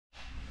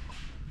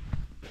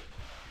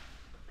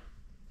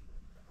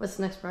What's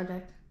the next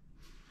project?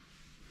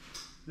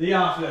 The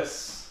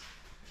office.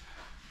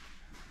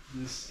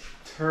 This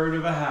turd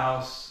of a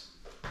house.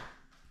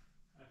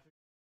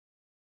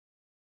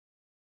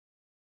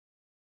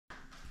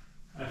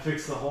 I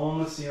fixed the hole in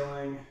the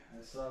ceiling.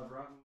 I still have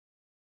rotten.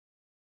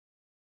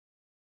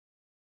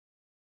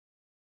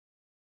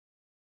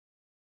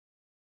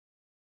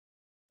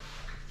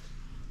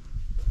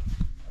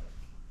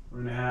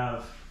 We're gonna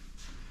have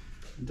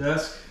a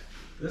desk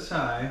this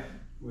high,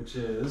 which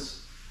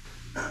is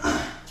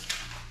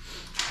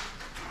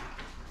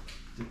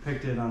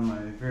depicted on my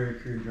very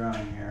crude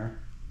drawing here.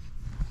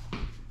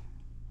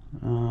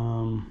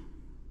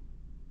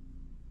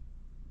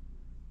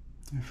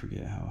 I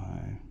forget how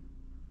high.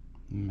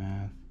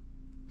 Math.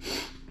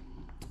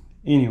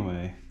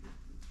 Anyway.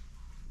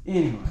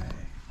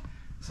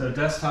 So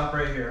desktop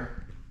right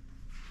here.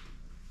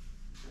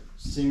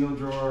 Single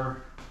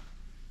drawer,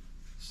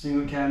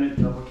 single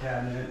cabinet, double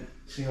cabinet,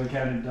 single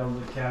cabinet, double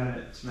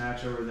cabinet. It's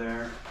match over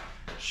there.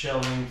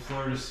 Shelving,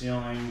 floor to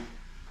ceiling.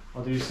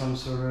 I'll do some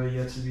sort of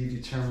yet to be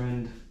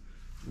determined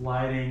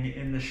lighting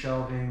in the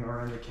shelving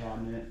or in the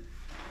cabinet.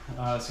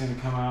 It's going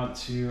to come out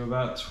to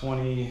about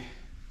 29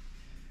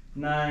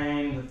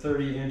 to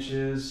 30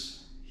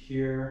 inches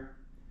here.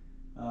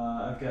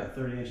 I've got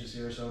 30 inches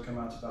here, so it'll come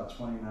out to about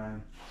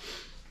 29.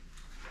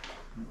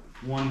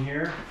 One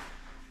here.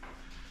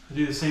 I'll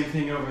do the same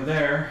thing over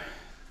there,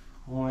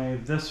 only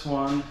this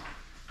one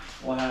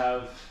will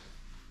have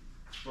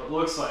what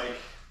looks like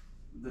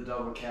the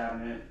double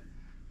cabinet.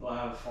 It'll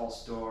have a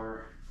false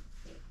door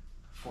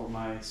for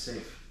my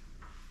safe.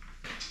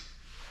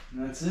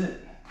 And that's it.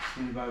 Just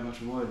need to buy a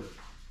bunch of wood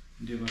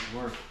and do a bunch of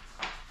work.